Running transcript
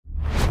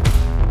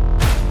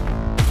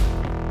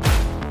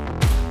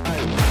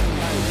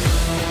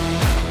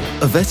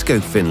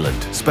Avesco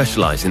Finland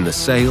specialise in the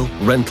sale,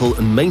 rental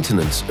and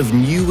maintenance of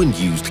new and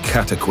used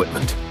CAT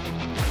equipment.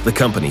 The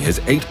company has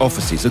 8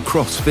 offices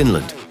across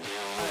Finland.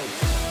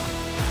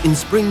 In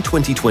spring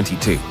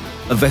 2022,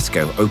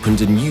 Avesco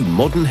opened a new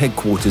modern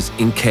headquarters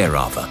in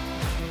Kerava.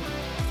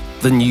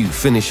 The new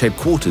Finnish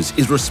headquarters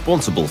is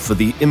responsible for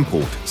the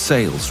import,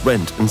 sales,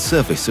 rent and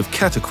service of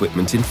CAT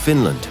equipment in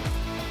Finland.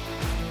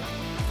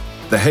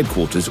 The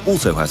headquarters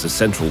also has a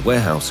central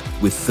warehouse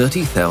with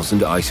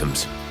 30,000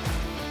 items.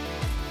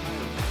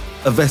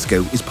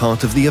 Avesco is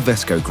part of the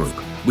Avesco Group,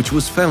 which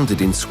was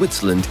founded in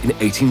Switzerland in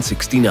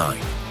 1869.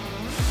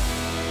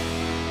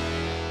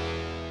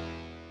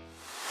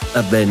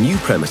 At their new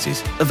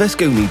premises,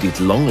 Avesco needed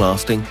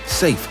long-lasting,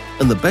 safe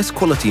and the best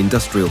quality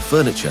industrial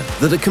furniture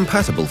that are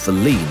compatible for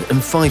lean and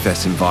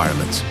 5S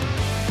environments.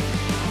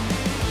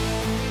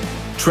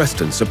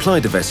 Treston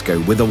supplied Avesco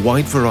with a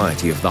wide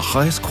variety of the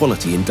highest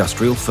quality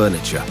industrial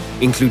furniture,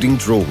 including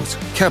drawers,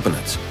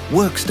 cabinets,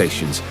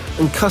 workstations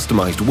and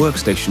customized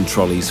workstation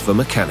trolleys for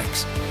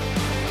mechanics.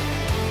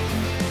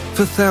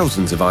 For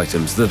thousands of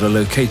items that are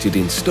located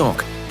in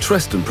stock,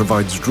 Treston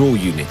provides drawer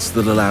units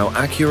that allow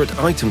accurate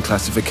item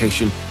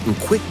classification and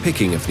quick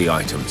picking of the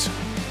items.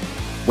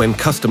 When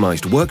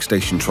customized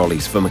workstation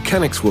trolleys for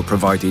mechanics were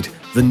provided,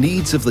 the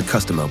needs of the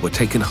customer were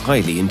taken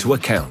highly into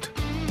account.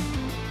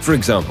 For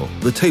example,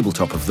 the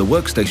tabletop of the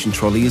workstation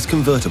trolley is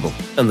convertible,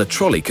 and the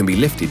trolley can be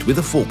lifted with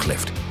a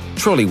forklift.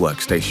 Trolley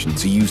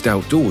workstations are used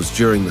outdoors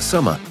during the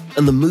summer,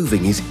 and the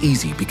moving is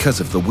easy because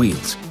of the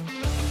wheels.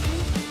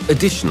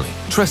 Additionally,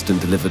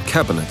 Treston delivered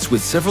cabinets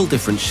with several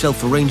different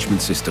shelf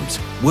arrangement systems,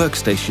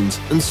 workstations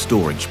and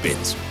storage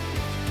bins.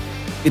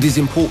 It is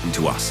important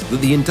to us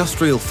that the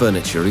industrial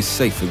furniture is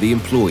safe for the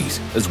employees,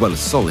 as well as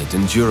solid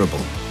and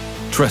durable.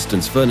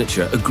 Treston's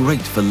furniture are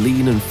great for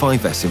lean and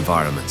 5S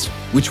environments,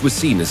 which was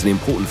seen as an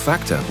important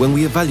factor when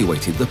we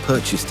evaluated the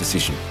purchase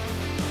decision.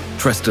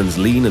 Treston's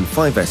lean and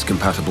 5S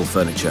compatible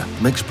furniture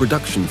makes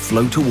production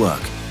flow to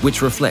work,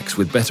 which reflects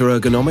with better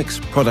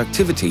ergonomics,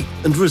 productivity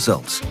and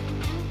results.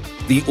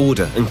 The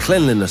order and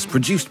cleanliness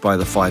produced by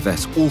the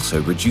 5S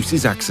also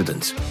reduces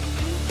accidents.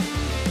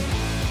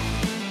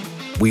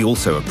 We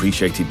also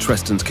appreciated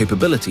Treston's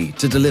capability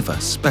to deliver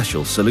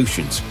special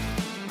solutions.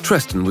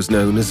 Treston was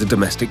known as a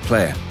domestic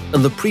player,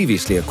 and the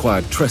previously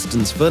acquired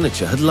Treston's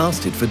furniture had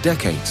lasted for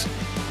decades.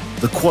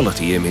 The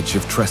quality image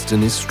of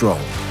Treston is strong.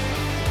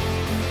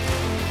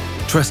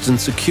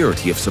 Treston's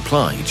security of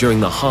supply during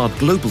the hard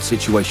global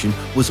situation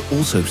was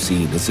also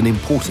seen as an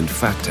important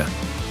factor.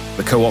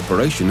 The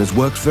cooperation has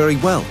worked very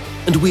well,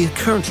 and we are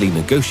currently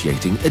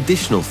negotiating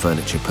additional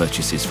furniture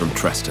purchases from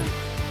Treston.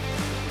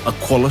 A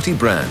quality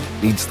brand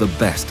needs the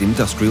best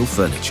industrial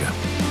furniture.